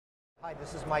Hi,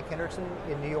 this is Mike Henderson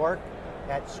in New York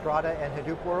at Strata and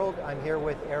Hadoop World. I'm here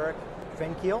with Eric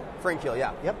Frenkiel. Frienkiel,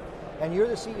 yeah. Yep. And you're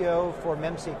the CEO for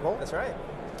MemSQL. That's right.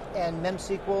 And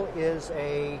MemSQL is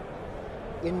a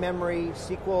in-memory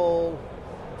SQL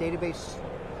database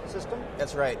system?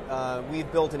 That's right.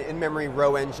 We've built an in-memory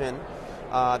row engine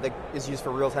that is used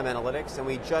for real-time analytics, and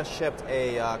we just shipped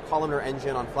a columnar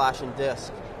engine on flash and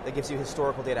disk that gives you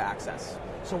historical data access.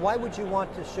 So why would you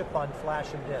want to ship on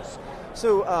flash and disk?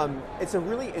 So it's a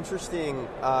really interesting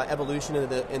evolution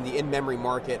in the in-memory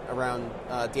market around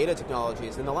data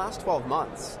technologies. In the last 12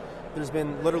 months, there's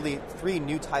been literally 3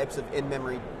 new types of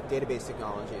in-memory database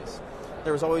technologies.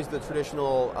 There was always the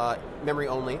traditional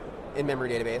memory-only in-memory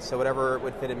database, so whatever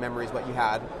would fit in memory is what you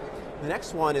had. The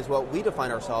next one is what we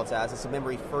define ourselves as. It's a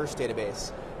memory-first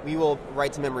database. We will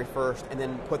write to memory first and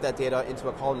then put that data into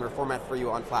a columnar format for you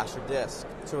on flash or disk.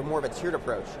 So more of a tiered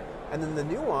approach. And then the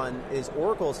new one is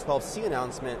Oracle's 12c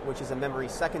announcement, which is a memory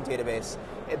second database.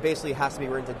 It basically has to be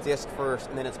written to disk first,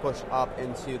 and then it's pushed up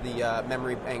into the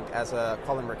memory bank as a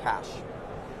columnar cache.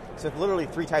 So it's literally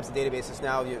 3 types of databases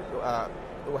now,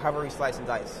 however you slice and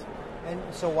dice. And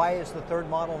so why is the third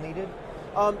model needed?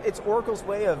 It's Oracle's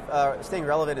way of staying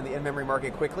relevant in the in-memory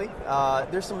market quickly.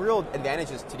 There's some real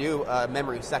advantages to do a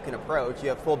memory second approach. You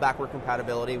have full backward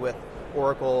compatibility with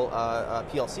Oracle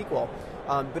PL SQL,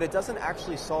 but it doesn't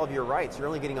actually solve your writes. You're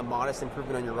only getting a modest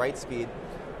improvement on your write speed.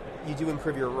 You do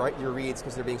improve your reads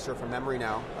because they're being served from memory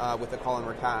now with the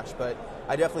columnar cache, but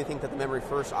I definitely think that the memory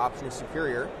first option is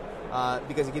superior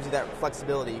because it gives you that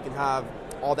flexibility. You can have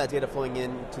all that data flowing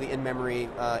into the in-memory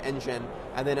engine,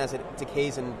 and then as it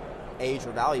decays in age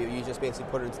or value, you just basically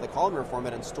put it into the columnar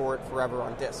format and store it forever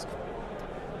on disk.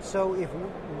 So if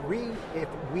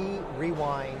we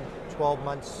rewind 12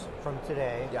 months from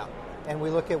today, yeah, and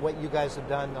we look at what you guys have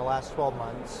done in the last 12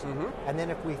 months, and then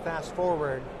if we fast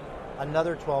forward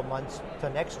another 12 months to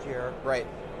next year, right,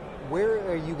 where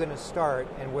are you going to start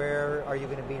and where are you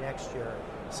going to be next year?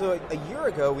 So a year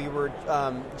ago, we were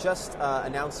just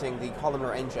announcing the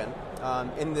columnar engine.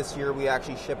 In this year, we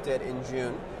actually shipped it in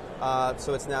June.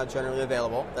 So it's now generally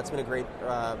available. That's been a great,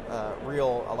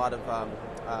 a lot of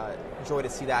joy to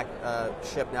see that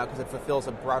ship now because it fulfills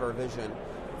a broader vision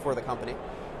for the company.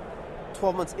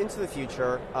 12 months into the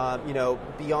future,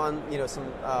 beyond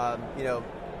some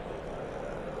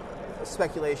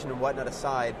speculation and whatnot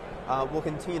aside, we'll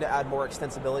continue to add more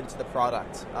extensibility to the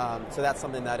product. So that's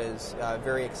something that is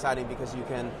very exciting because you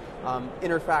can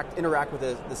interact with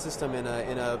the system in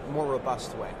a more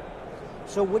robust way.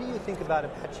 So what do you think about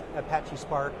Apache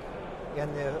Spark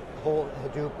and the whole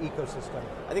Hadoop ecosystem?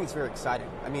 I think it's very exciting.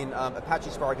 I mean,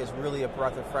 Apache Spark is really a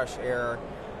breath of fresh air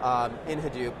in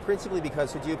Hadoop, principally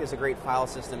because Hadoop is a great file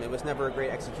system. It was never a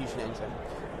great execution engine.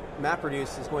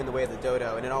 MapReduce is going the way of the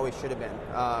dodo, and it always should have been.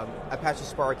 Apache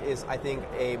Spark is, I think,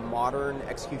 a modern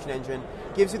execution engine.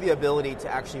 Gives you the ability to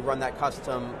actually run that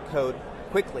custom code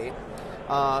quickly,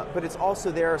 but it's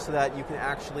also there so that you can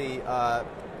actually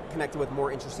connected with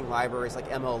more interesting libraries like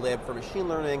MLlib for machine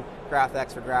learning,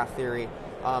 GraphX for graph theory.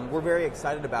 We're very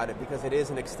excited about it because it is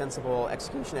an extensible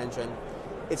execution engine.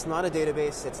 It's not a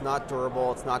database, it's not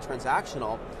durable, it's not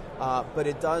transactional, but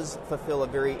it does fulfill a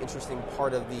very interesting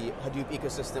part of the Hadoop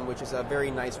ecosystem, which is a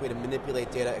very nice way to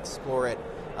manipulate data, explore it.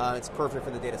 It's perfect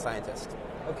for the data scientist.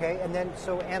 Okay, and then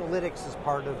so analytics is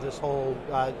part of this whole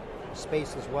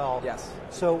space as well. Yes.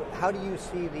 So how do you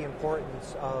see the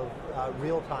importance of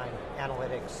real-time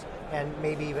analytics and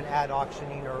maybe even ad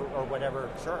auctioning or whatever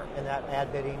in that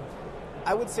ad bidding?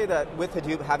 I would say that with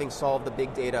Hadoop having solved the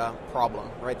big data problem,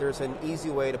 right, there's an easy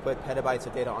way to put petabytes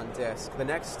of data on disk. The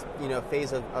next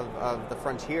phase of the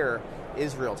frontier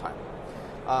is real-time.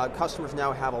 Customers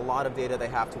now have a lot of data they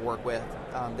have to work with.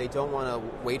 They don't want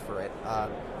to wait for it.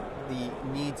 The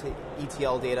need to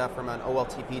ETL data from an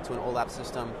OLTP to an OLAP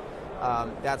system,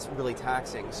 that's really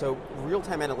taxing. So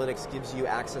real-time analytics gives you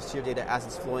access to your data as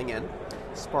it's flowing in.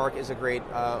 Spark is a great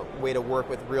way to work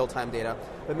with real-time data.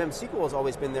 But MemSQL has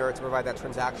always been there to provide that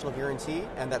transactional guarantee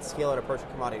and that scale-out approach to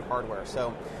commodity hardware.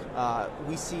 So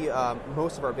we see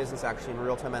most of our business actually in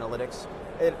real-time analytics.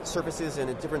 It surfaces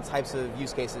in different types of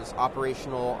use cases: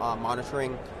 operational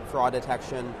monitoring, fraud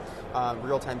detection,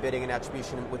 real-time bidding and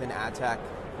attribution within ad tech,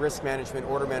 risk management,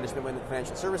 order management within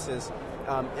financial services,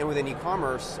 and within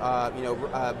e-commerce,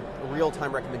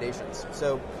 real-time recommendations.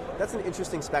 So that's an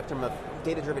interesting spectrum of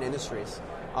data-driven industries.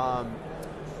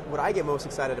 What I get most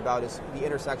excited about is the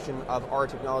intersection of our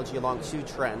technology along 2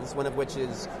 trends, one of which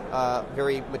is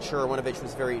very mature, one of which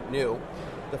is very new.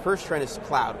 The first trend is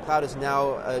cloud. Cloud is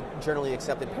now a generally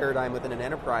accepted paradigm within an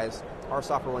enterprise. Our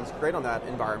software runs great on that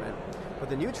environment. But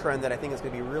the new trend that I think is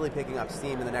going to be really picking up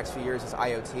steam in the next few years is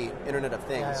IoT, Internet of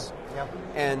Things. Yeah.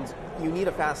 And you need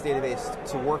a fast database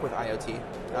to work with IoT.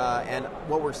 And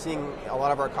what we're seeing, a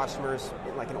lot of our customers,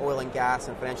 like in oil and gas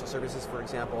and financial services, for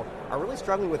example, are really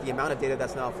struggling with the amount of data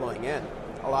that's now flowing in.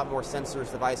 A lot more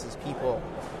sensors, devices, people.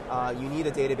 You need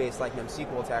a database like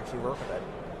MemSQL to actually work with it.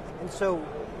 And so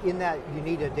in that you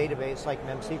need a database like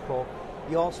MemSQL,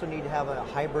 you also need to have a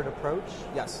hybrid approach.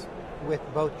 Yes. With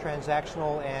both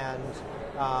transactional and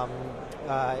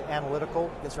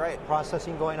analytical That's right.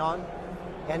 processing going on.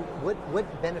 And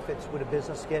what benefits would a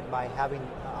business get by having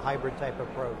a hybrid type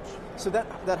approach? So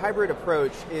that hybrid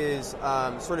approach is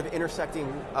sort of intersecting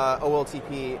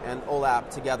OLTP and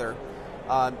OLAP together.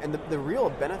 And the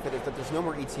real benefit is that there's no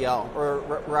more ETL,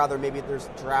 or rather maybe there's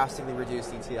drastically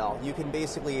reduced ETL. You can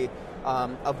basically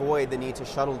avoid the need to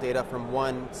shuttle data from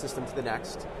one system to the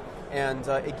next. And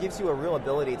it gives you a real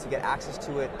ability to get access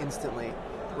to it instantly,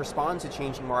 respond to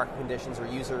changing market conditions or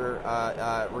user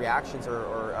reactions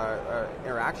or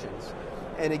interactions.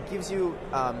 And it gives you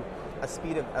a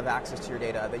speed of access to your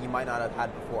data that you might not have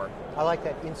had before. I like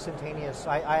that instantaneous.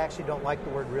 I actually don't like the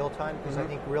word real-time because I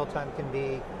think real-time can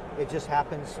be, it just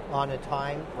happens on a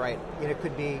time. Right. And it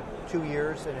could be 2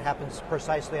 years and it happens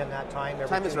precisely on that time.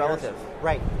 Time is relative.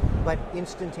 Right. But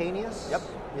instantaneous Yep.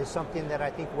 is something that I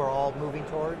think we're all moving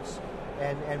towards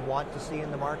and want to see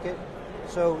in the market.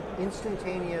 So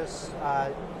instantaneous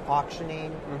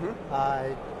auctioning,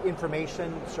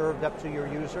 information served up to your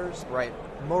users. Right.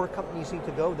 More companies need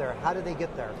to go there. How do they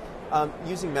get there?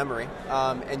 Using memory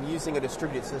and using a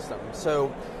distributed system.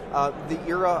 So the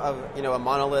era of a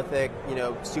monolithic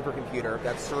supercomputer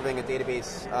that's serving a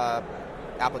database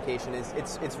application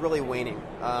it's really waning.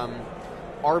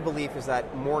 Our belief is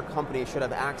that more companies should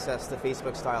have access to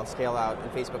Facebook-style scale-out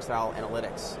and Facebook-style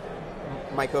analytics.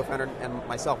 My co-founder and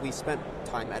myself, we spent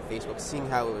time at Facebook seeing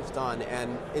how it was done,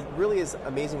 and it really is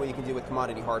amazing what you can do with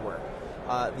commodity hardware.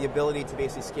 The ability to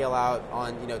basically scale out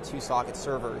on 2-socket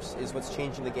servers is what's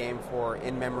changing the game for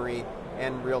in-memory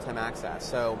and real-time access.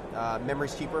 So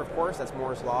memory's cheaper, of course. That's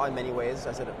Moore's law in many ways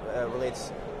as it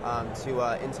relates to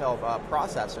Intel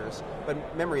processors, but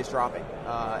memory is dropping,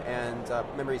 and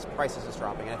memory's prices is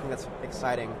dropping. And I think that's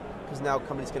exciting because now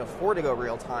companies can afford to go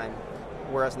real-time,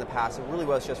 whereas in the past it really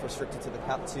was just restricted to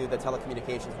the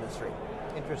telecommunications industry.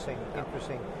 Interesting.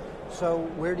 So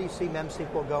where do you see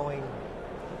MemSQL going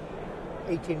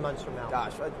 18 months from now?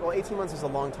 Gosh, well, 18 months is a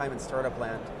long time in startup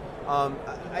land.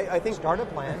 I think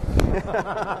startup land.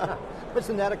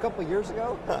 Wasn't that a couple of years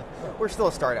ago? We're still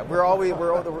a startup.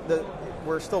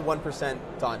 We're still 1%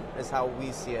 done, is how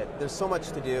we see it. There's so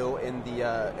much to do in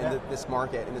this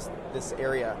market, in this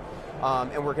area,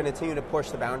 and we're going to continue to push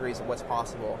the boundaries of what's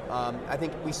possible. I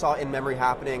think we saw in-memory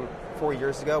happening 4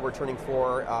 years ago. We're turning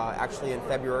 4 actually in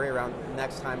February, around the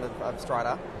next time of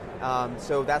Strata.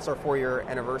 So that's our 4-year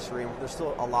anniversary, and there's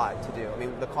still a lot to do. I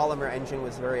mean, the columnar engine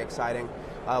was very exciting.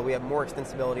 We have more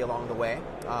extensibility along the way.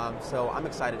 So I'm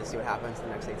excited to see what happens in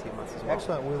the next 18 months as well.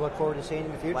 Excellent. We look forward to seeing you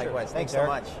in the future. Likewise. Thanks so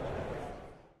much.